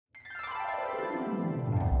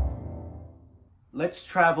Let's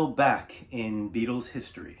travel back in Beatles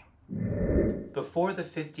history. Before the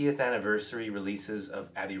 50th anniversary releases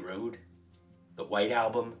of Abbey Road, the White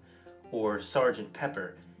Album, or Sgt.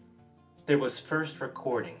 Pepper, there was First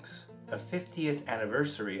Recordings, a 50th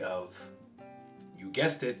anniversary of, you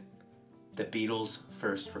guessed it, the Beatles'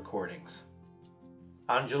 first recordings.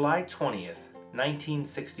 On July 20th,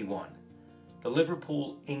 1961, the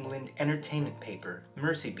Liverpool, England entertainment paper,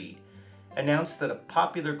 Mercy Beat, announced that a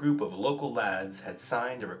popular group of local lads had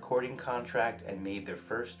signed a recording contract and made their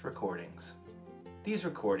first recordings. These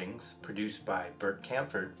recordings, produced by Bert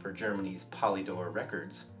Kaempfert for Germany's Polydor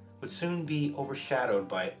Records, would soon be overshadowed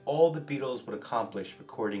by all the Beatles would accomplish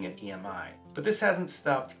recording at EMI. But this hasn't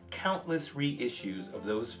stopped countless reissues of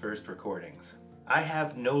those first recordings. I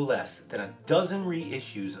have no less than a dozen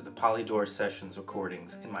reissues of the Polydor Sessions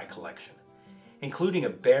recordings in my collection, including a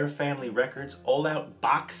Bear Family Records all-out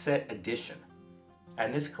box set edition.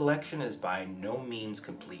 And this collection is by no means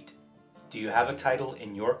complete. Do you have a title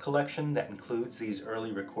in your collection that includes these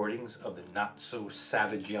early recordings of the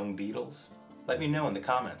not-so-savage young Beatles? Let me know in the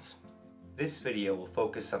comments. This video will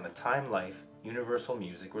focus on the Time Life Universal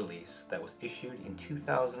Music release that was issued in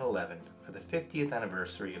 2011 for the 50th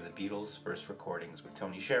anniversary of the Beatles' first recordings with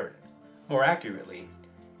Tony Sheridan. More accurately,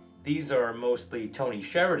 these are mostly Tony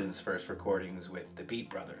Sheridan's first recordings with the Beat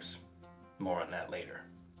Brothers. More on that later.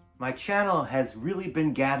 My channel has really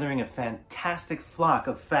been gathering a fantastic flock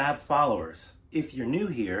of fab followers. If you're new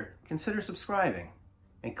here, consider subscribing.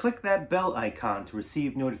 And click that bell icon to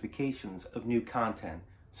receive notifications of new content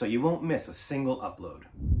so you won't miss a single upload.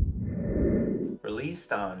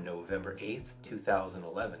 Released on November 8th,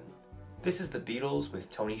 2011, this is the Beatles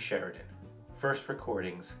with Tony Sheridan, First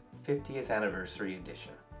Recordings, 50th Anniversary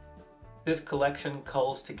Edition. This collection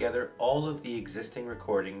culls together all of the existing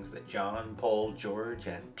recordings that John, Paul, George,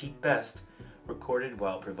 and Pete Best recorded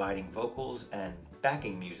while providing vocals and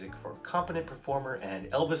backing music for competent performer and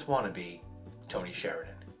Elvis wannabe, Tony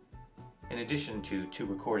Sheridan, in addition to 2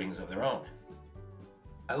 recordings of their own.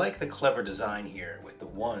 I like the clever design here with the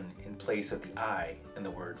 1 in place of the I in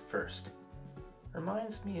the word first.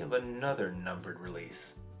 Reminds me of another numbered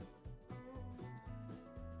release.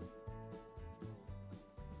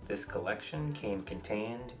 This collection came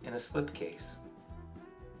contained in a slipcase.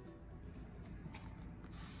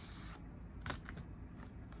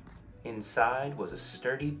 Inside was a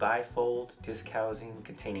sturdy bifold disc housing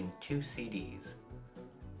containing 2 CDs.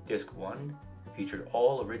 Disc 1 featured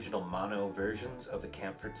all original mono versions of the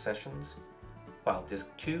Kaempfert sessions, while Disc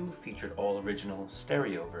 2 featured all original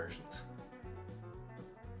stereo versions.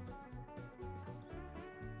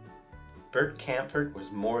 Bert Kaempfert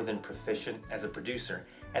was more than proficient as a producer,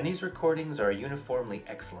 and these recordings are uniformly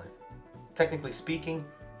excellent. Technically speaking,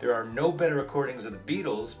 there are no better recordings of the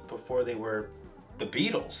Beatles before they were the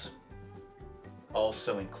Beatles.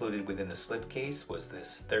 Also included within the slipcase was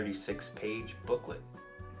this 36-page booklet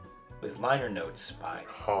with liner notes by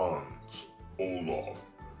Hons Olof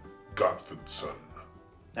Gottfridsson.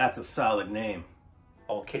 That's a solid name.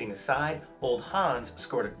 All kidding aside, old Hans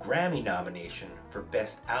scored a Grammy nomination for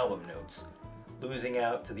Best Album Notes, losing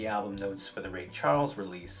out to the album notes for the Ray Charles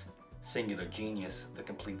release, Singular Genius, The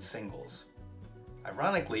Complete Singles.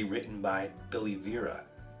 Ironically written by Billy Vera,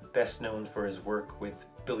 best known for his work with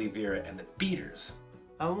Billy Vera and the Beaters.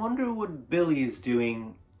 I wonder what Billy is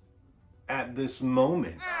doing at this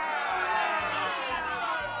moment.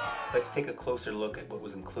 Let's take a closer look at what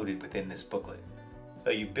was included within this booklet.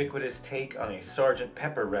 A ubiquitous take on a Sgt.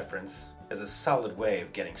 Pepper reference is a solid way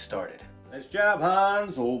of getting started. Nice job,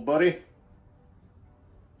 Hans, old buddy.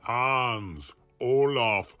 Hons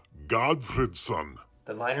Olof Gottfridsson.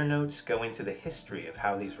 The liner notes go into the history of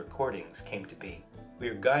how these recordings came to be. We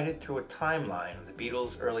are guided through a timeline of the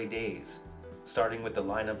Beatles' early days, starting with the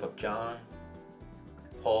lineup of John,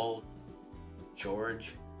 Paul,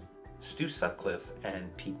 George, Stu Sutcliffe,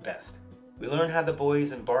 and Pete Best. We learn how the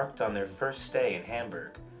boys embarked on their first stay in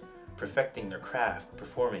Hamburg, perfecting their craft,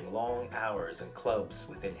 performing long hours in clubs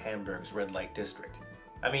within Hamburg's red light district.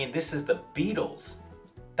 I mean, this is the Beatles.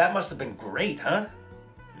 That must have been great, huh?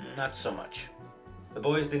 Not so much. The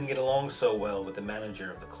boys didn't get along so well with the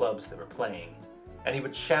manager of the clubs they were playing, and he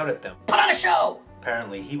would shout at them, "Put on a show!"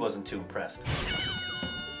 Apparently, he wasn't too impressed.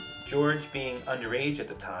 George, being underage at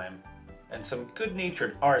the time, and some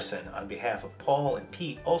good-natured arson on behalf of Paul and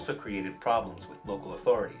Pete also created problems with local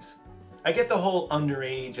authorities. I get the whole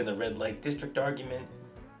underage and the red light district argument,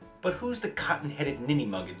 but who's the cotton-headed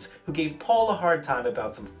ninny-muggins who gave Paul a hard time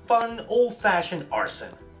about some fun, old-fashioned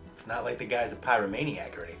arson? It's not like the guy's a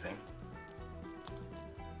pyromaniac or anything.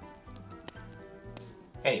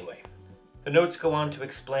 Anyway, the notes go on to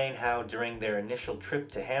explain how during their initial trip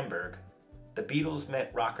to Hamburg, the Beatles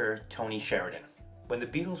met rocker Tony Sheridan. When the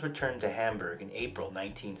Beatles returned to Hamburg in April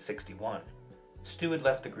 1961, Stu had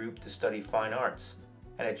left the group to study fine arts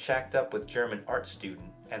and had shacked up with German art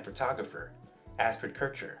student and photographer Astrid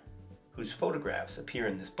Kircher, whose photographs appear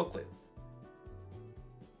in this booklet.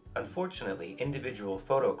 Unfortunately, individual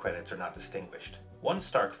photo credits are not distinguished. One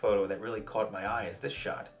stark photo that really caught my eye is this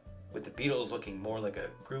shot, with the Beatles looking more like a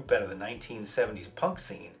group out of the 1970s punk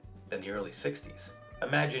scene than the early 60s.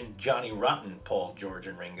 Imagine Johnny Rotten, Paul, George,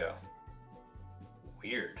 and Ringo.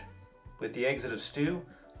 Weird. With the exit of Stu,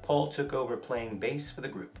 Paul took over playing bass for the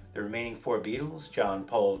group. The remaining four Beatles, John,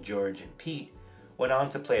 Paul, George, and Pete, went on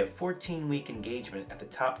to play a 14-week engagement at the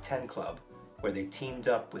Top 10 Club, where they teamed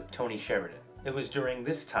up with Tony Sheridan. It was during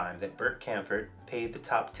this time that Bert Kaempfert paid the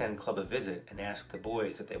Top 10 Club a visit and asked the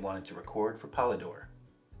boys if they wanted to record for Polydor.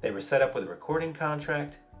 They were set up with a recording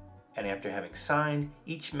contract, and after having signed,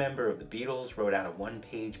 each member of the Beatles wrote out a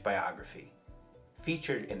one-page biography,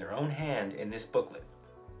 featured in their own hand in this booklet.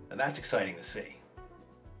 Now that's exciting to see.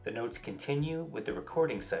 The notes continue with the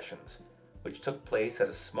recording sessions, which took place at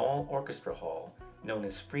a small orchestra hall known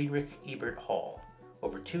as Friedrich Ebert Hall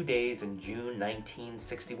over 2 days in June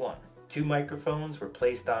 1961. 2 microphones were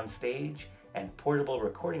placed on stage, and portable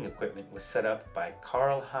recording equipment was set up by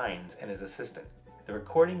Karl Heinz and his assistant. The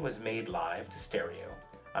recording was made live to stereo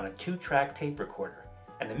on a 2-track tape recorder,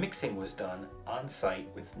 and the mixing was done on site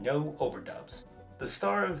with no overdubs. The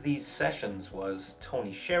star of these sessions was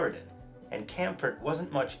Tony Sheridan, and Kaempfert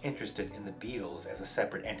wasn't much interested in the Beatles as a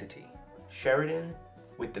separate entity. Sheridan,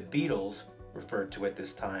 with the Beatles, referred to at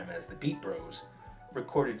this time as the Beat Bros,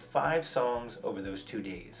 recorded 5 songs over those 2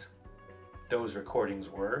 days. Those recordings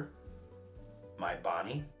were My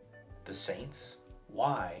Bonnie, The Saints,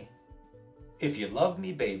 Why, If You Love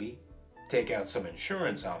Me Baby, Take Out Some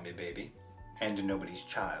Insurance on Me Baby, and Nobody's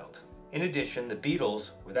Child. In addition, the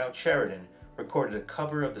Beatles, without Sheridan, recorded a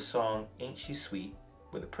cover of the song Ain't She Sweet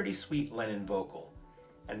with a pretty sweet Lennon vocal,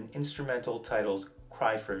 and an instrumental titled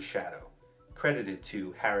Cry for a Shadow, credited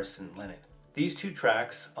to Harrison Lennon. These 2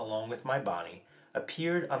 tracks, along with My Bonnie,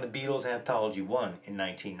 appeared on the Beatles Anthology 1 in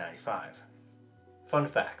 1995. Fun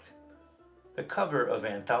fact, the cover of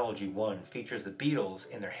Anthology 1 features the Beatles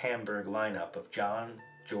in their Hamburg lineup of John,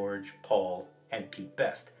 George, Paul, and Pete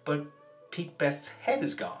Best, but Pete Best's head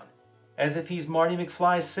is gone, as if he's Marty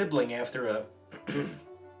McFly's sibling after a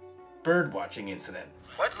bird-watching incident.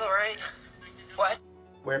 What, Lorraine? What?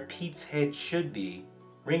 Where Pete's head should be,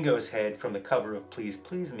 Ringo's head from the cover of Please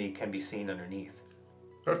Please Me can be seen underneath.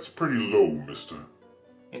 That's pretty low, mister.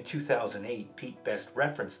 In 2008, Pete Best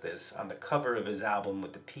referenced this on the cover of his album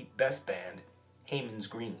with the Pete Best Band, Hayman's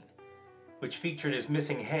Green, which featured his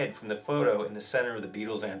missing head from the photo in the center of the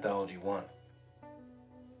Beatles Anthology 1.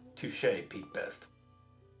 Touché, Pete Best.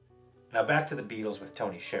 Now back to the Beatles with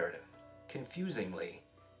Tony Sheridan. Confusingly,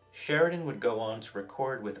 Sheridan would go on to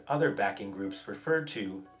record with other backing groups referred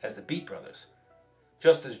to as the Beat Brothers,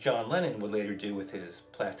 just as John Lennon would later do with his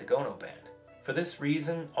Plastic Ono Band. For this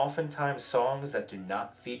reason, oftentimes songs that do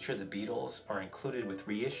not feature the Beatles are included with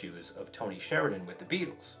reissues of Tony Sheridan with the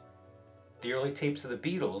Beatles. The early tapes of the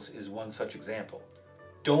Beatles is one such example.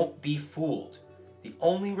 Don't be fooled. The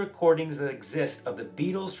only recordings that exist of the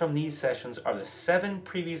Beatles from these sessions are the 7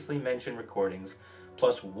 previously mentioned recordings,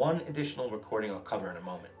 plus 1 additional recording I'll cover in a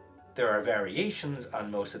moment. There are variations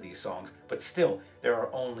on most of these songs, but still, there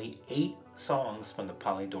are only 8 songs from the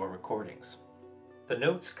Polydor recordings. The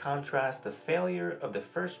notes contrast the failure of the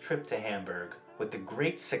first trip to Hamburg with the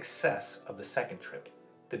great success of the second trip.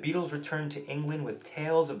 The Beatles returned to England with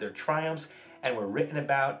tales of their triumphs and were written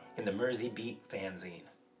about in the Mersey Beat fanzine.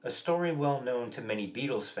 A story well known to many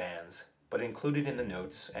Beatles fans, but included in the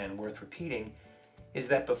notes and worth repeating, is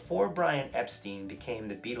that before Brian Epstein became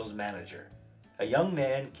the Beatles' manager, a young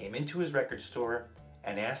man came into his record store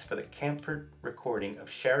and asked for the Kaempfert recording of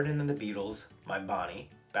Sheridan and the Beatles' My Bonnie,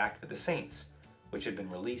 backed with the Saints, which had been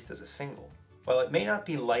released as a single. While it may not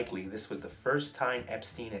be likely this was the first time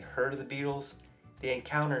Epstein had heard of the Beatles, the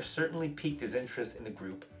encounter certainly piqued his interest in the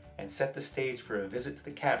group and set the stage for a visit to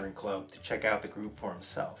the Cavern Club to check out the group for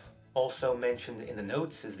himself. Also mentioned in the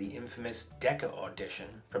notes is the infamous Decca audition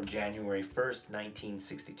from January 1st,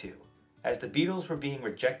 1962. As the Beatles were being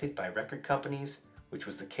rejected by record companies, which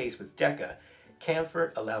was the case with Decca,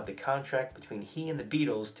 Kaempfert allowed the contract between he and the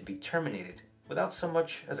Beatles to be terminated without so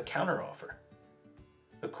much as a counteroffer.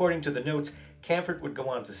 According to the notes, Kaempfert would go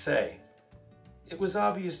on to say, "It was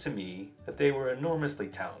obvious to me that they were enormously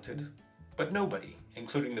talented, but nobody,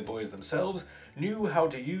 including the boys themselves, knew how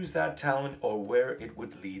to use that talent or where it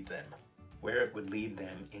would lead them." Where it would lead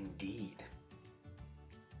them, indeed.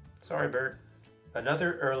 Sorry, Bert.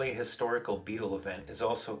 Another early historical Beatle event is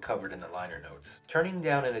also covered in the liner notes. Turning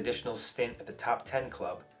down an additional stint at the Top 10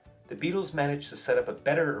 Club, the Beatles managed to set up a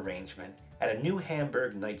better arrangement at a new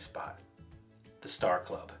Hamburg night spot, the Star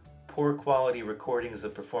Club. Poor quality recordings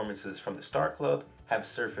of performances from the Star Club have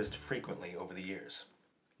surfaced frequently over the years.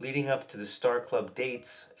 Leading up to the Star Club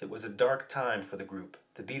dates, it was a dark time for the group.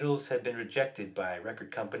 The Beatles had been rejected by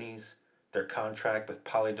record companies, their contract with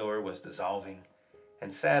Polydor was dissolving,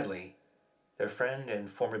 and sadly, their friend and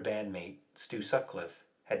former bandmate, Stu Sutcliffe,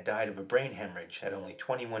 had died of a brain hemorrhage at only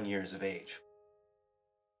 21 years of age.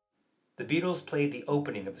 The Beatles played the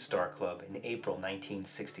opening of the Star Club in April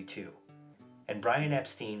 1962, and Brian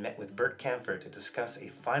Epstein met with Bert Kaempfert to discuss a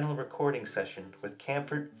final recording session with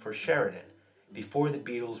Kaempfert for Sheridan before the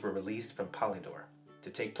Beatles were released from Polydor,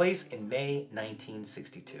 to take place in May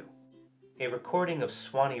 1962. A recording of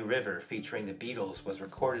Swanee River featuring the Beatles was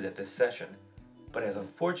recorded at this session, but has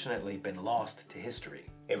unfortunately been lost to history.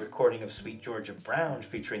 A recording of Sweet Georgia Brown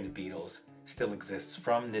featuring the Beatles still exists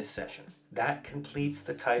from this session. That completes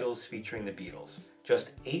the titles featuring the Beatles.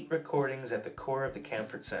 Just 8 recordings at the core of the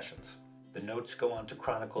Kaempfert sessions. The notes go on to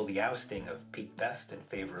chronicle the ousting of Pete Best in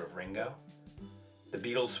favor of Ringo, the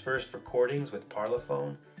Beatles' first recordings with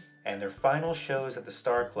Parlophone, and their final shows at the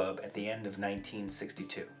Star Club at the end of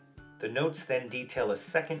 1962. The notes then detail a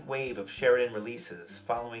second wave of Sheridan releases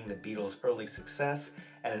following the Beatles' early success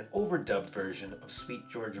and an overdubbed version of Sweet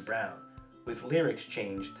Georgia Brown, with lyrics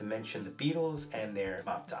changed to mention the Beatles and their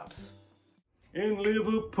mop tops. In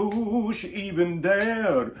Liverpool, she even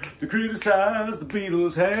dared to criticize the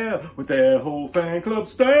Beatles' hair, with their whole fan club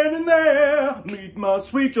standing there. Meet my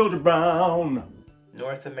Sweet Georgia Brown.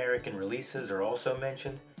 North American releases are also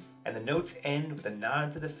mentioned, and the notes end with a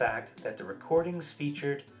nod to the fact that the recordings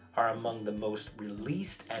featured are among the most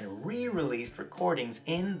released and re-released recordings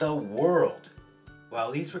in the world.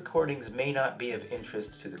 While these recordings may not be of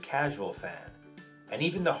interest to the casual fan, and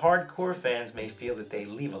even the hardcore fans may feel that they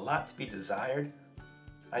leave a lot to be desired,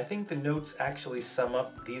 I think the notes actually sum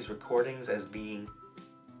up these recordings as being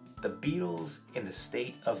the Beatles in the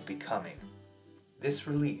state of becoming. This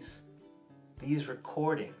release, these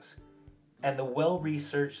recordings, and the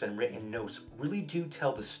well-researched and written notes really do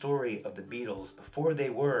tell the story of the Beatles before they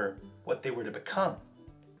were what they were to become.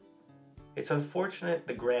 It's unfortunate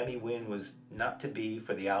the Grammy win was not to be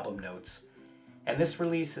for the album notes, and this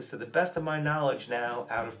release is, to the best of my knowledge, now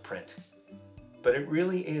out of print. But it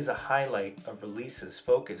really is a highlight of releases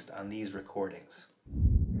focused on these recordings.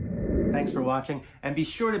 Thanks for watching, and be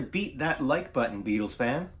sure to beat that like button, Beatles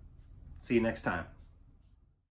fan. See you next time.